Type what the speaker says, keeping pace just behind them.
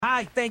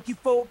I thank you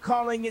for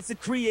calling. It's a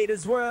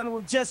creator's world. We're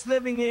just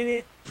living in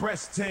it.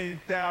 Press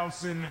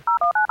 10,000.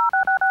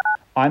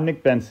 I'm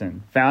Nick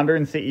Benson, founder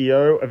and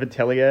CEO of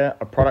Atelier,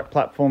 a product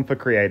platform for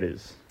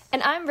creators.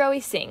 And I'm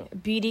Rowie Singh,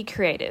 beauty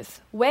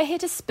creative. We're here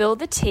to spill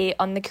the tea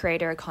on the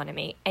creator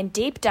economy and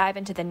deep dive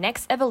into the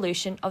next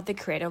evolution of the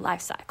creator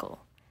lifecycle.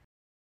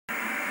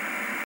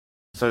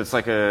 So it's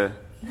like a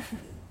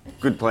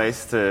good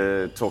place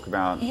to talk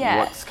about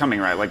what's coming,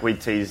 right? Like we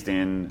teased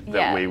in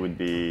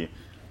that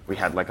we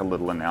had like a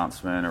little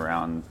announcement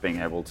around being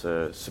able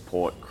to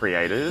support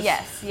creators.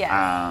 Yes.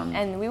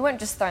 And we weren't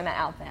just throwing that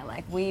out there.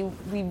 Like we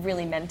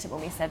really meant it when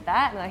we said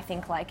that. And I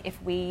think like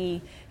if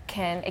we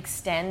can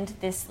extend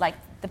this, like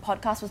the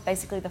podcast was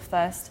basically the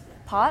first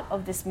part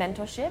of this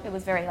mentorship. It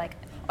was very like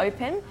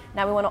open.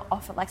 Now we want to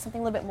offer like something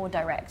a little bit more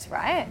direct,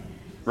 right?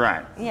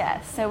 Right.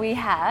 Yeah, so we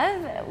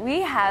have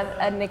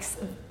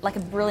a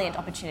brilliant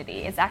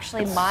opportunity. It's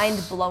actually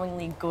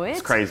mind-blowingly good.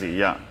 It's crazy,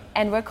 yeah.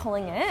 And we're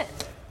calling it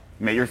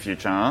Meet Your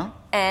Future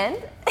and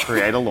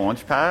Create a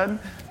Launchpad.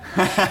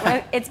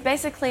 It's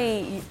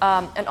basically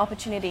an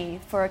opportunity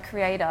for a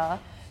creator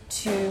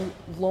to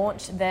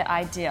launch their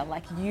idea.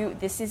 Like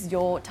this is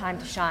your time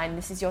to shine.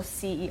 This is your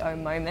CEO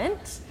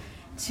moment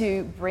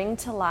to bring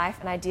to life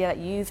an idea that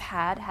you've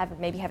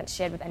haven't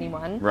shared with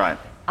anyone. Right.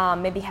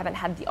 Maybe haven't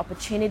had the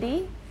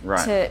opportunity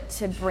right.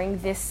 to bring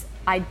this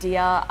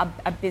idea,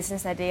 a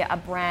business idea, a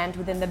brand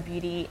within the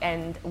beauty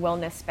and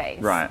wellness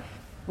space. Right.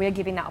 We're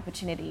giving that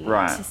opportunity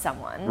to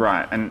someone.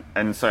 Right.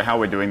 And so how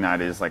we're doing that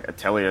is like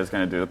Atelier is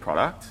going to do the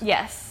product.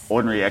 Yes.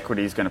 Ordinary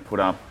Equity is going to put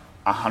up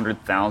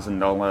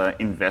 $100,000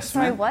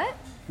 investment. Sorry, what?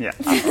 Yeah.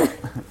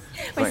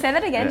 Wait, say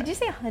that again. Yeah. Did you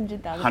say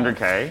 100,000?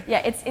 100K. Yeah,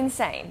 it's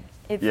insane.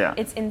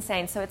 It's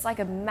insane. So it's like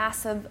a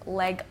massive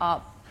leg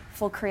up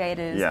for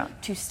creators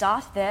to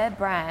start their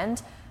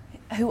brand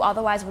who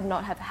otherwise would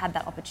not have had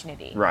that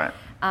opportunity. Right.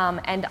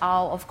 And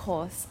I'll, of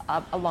course,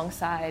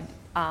 alongside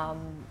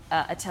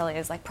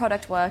Atelier's like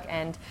product work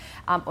and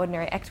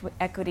Ordinary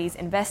Equities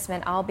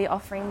investment, I'll be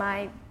offering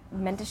my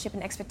mentorship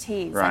and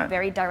expertise, like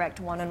very direct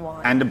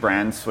one-on-one. And a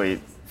brand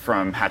suite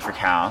from Hattrick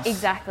House.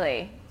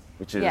 Exactly.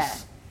 Which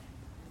is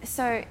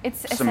so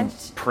it's some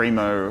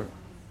primo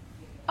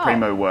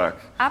work.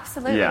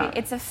 Absolutely. Yeah.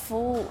 It's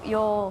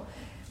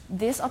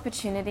this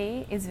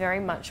opportunity is very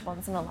much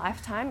once in a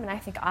lifetime, and I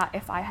think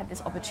if I had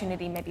this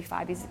opportunity maybe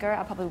 5 years ago,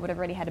 I probably would have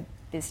already had a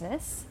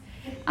business.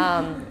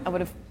 I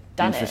would have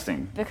done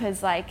it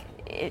because like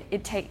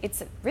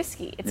it's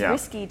risky. It's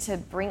risky to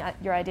bring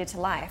your idea to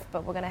life,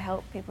 but we're going to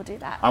help people do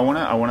that. I want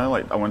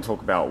to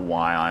talk about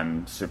why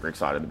I'm super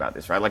excited about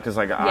this, right? Like, because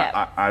like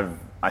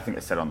I think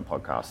I said on the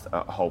podcast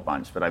a whole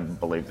bunch, but I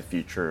believe the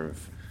future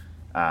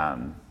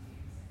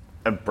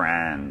of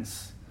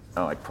brands,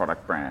 like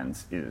product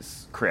brands,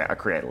 is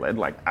creator-led.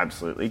 Like,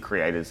 absolutely,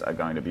 creators are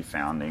going to be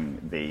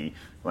founding the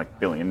like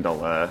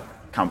billion-dollar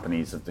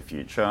companies of the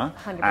future.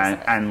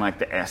 100%. And like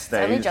the Estays.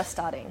 It's only just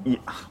starting. Yeah,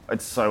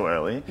 it's so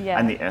early. Yeah.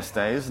 And the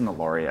Estays and the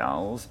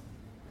L'Oreals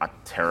are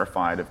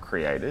terrified of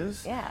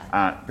creators.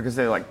 Yeah. Because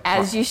they're like...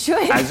 As you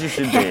should. As you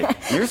should be.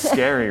 You're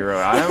scary, Ro.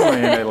 I don't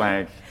want you to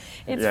like...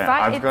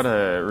 I've got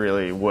to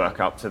really work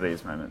up to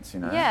these moments,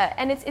 you know? Yeah,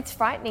 and it's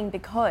frightening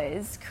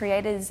because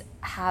creators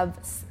have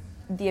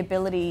the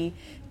ability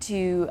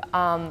to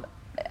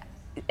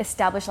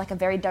establish like a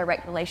very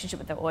direct relationship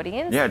with their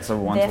audience. Yeah, it's a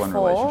one-to-one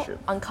relationship.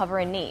 Uncover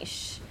a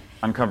niche,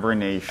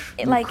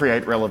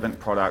 create relevant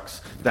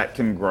products that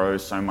can grow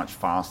so much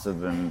faster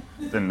than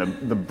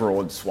the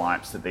broad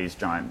swipes that these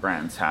giant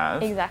brands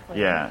have.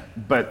 Exactly. Yeah,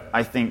 but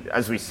I think,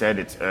 as we said,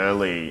 it's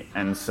early,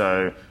 and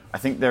so I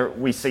think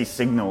we see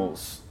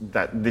signals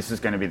that this is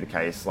going to be the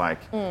case, like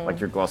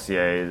your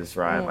Glossiers,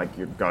 right? Like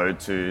your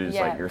go-tos,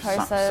 like your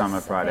Kosas,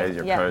 Summer Fridays,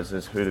 your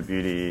Kosas, Huda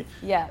Beauty,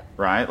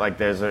 right? Like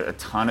there's a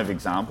ton of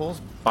examples,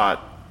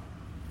 but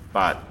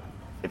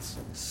it's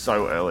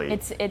so early.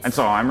 And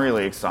so I'm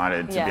really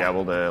excited to be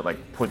able to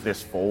like put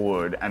this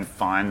forward and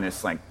find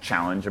this like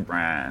challenger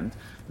brand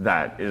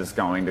that is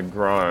going to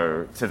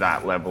grow to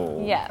that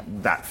level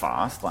that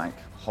fast. Like,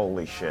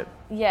 holy shit.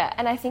 Yeah,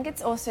 and I think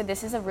it's also,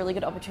 this is a really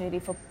good opportunity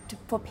for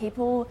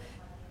people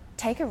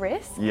take a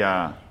risk.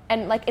 Yeah.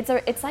 And like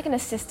it's like an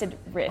assisted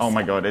risk. Oh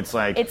my god, it's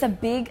like it's a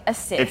big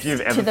assist. If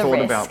you've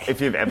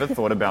ever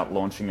thought about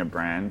launching a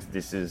brand,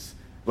 this is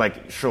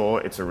like,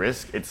 sure, it's a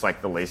risk. It's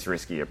like the least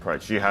risky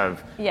approach. You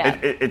have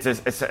it's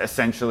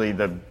essentially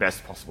the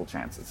best possible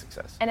chance of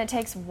success. And it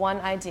takes one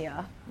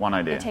idea.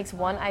 It takes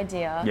one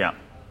idea. Yeah.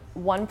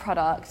 One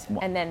product,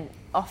 and then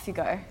off you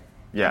go.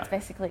 Yeah. That's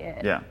basically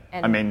it. Yeah.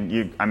 And I mean,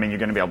 you're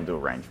going to be able to do a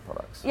range of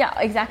products. Yeah,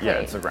 exactly.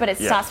 Yeah, but it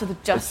starts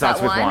with just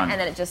that one,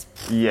 and then it just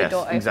the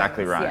door opens.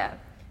 Exactly right. Yeah.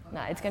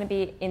 No, it's going to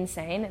be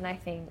insane, and I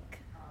think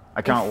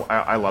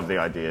I love the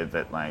idea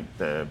that like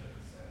the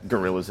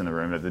gorillas in the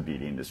room of the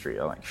beauty industry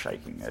are like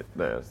shaking at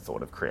the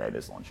thought of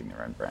creators launching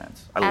their own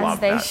brands. I love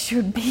that. As they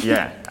should be.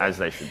 Yeah, as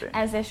they should be.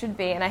 As they should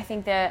be, and I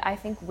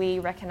think we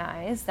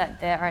recognise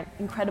that there are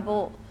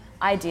incredible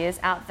ideas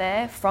out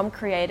there from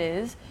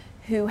creators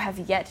who have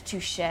yet to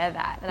share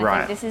that. And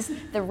I think this is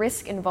the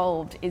risk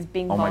involved, is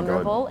being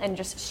vulnerable and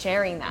just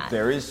sharing that.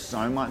 There is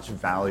so much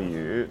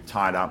value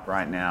tied up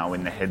right now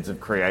in the heads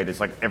of creators.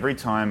 Like every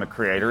time a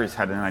creator has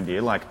had an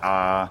idea like,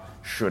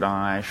 should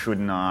I,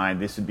 shouldn't I,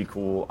 this would be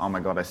cool, oh my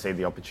God, I see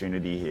the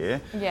opportunity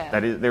here. Yeah.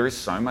 There is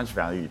so much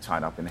value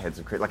tied up in the heads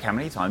of creators. Like how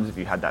many times have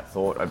you had that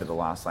thought over the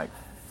last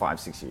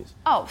 5-6 years?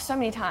 Oh, so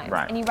many times.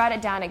 Right. And you write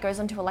it down, it goes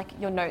onto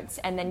your notes,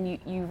 and then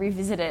you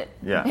revisit it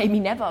maybe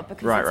never,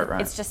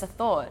 because it's just a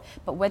thought.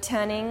 But we're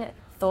turning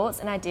thoughts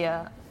and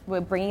idea,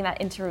 we're bringing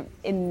that into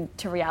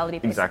reality,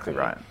 basically. Exactly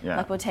right, yeah.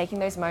 Like we're taking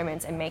those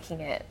moments and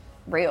making it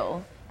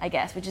real, I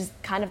guess, which is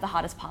kind of the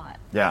hardest part.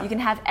 Yeah.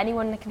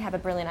 Anyone can have a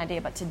brilliant idea,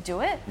 but to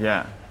do it, you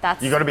got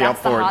to be up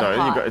for it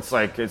though. It's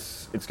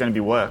going to be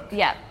work.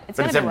 Yeah,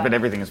 but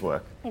everything is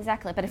work.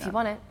 Exactly, but if you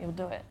want it, you'll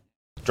do it.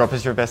 Drop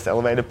us your best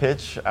elevator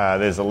pitch.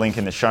 There's a link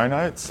in the show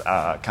notes.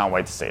 Can't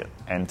wait to see it.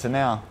 And to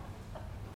now.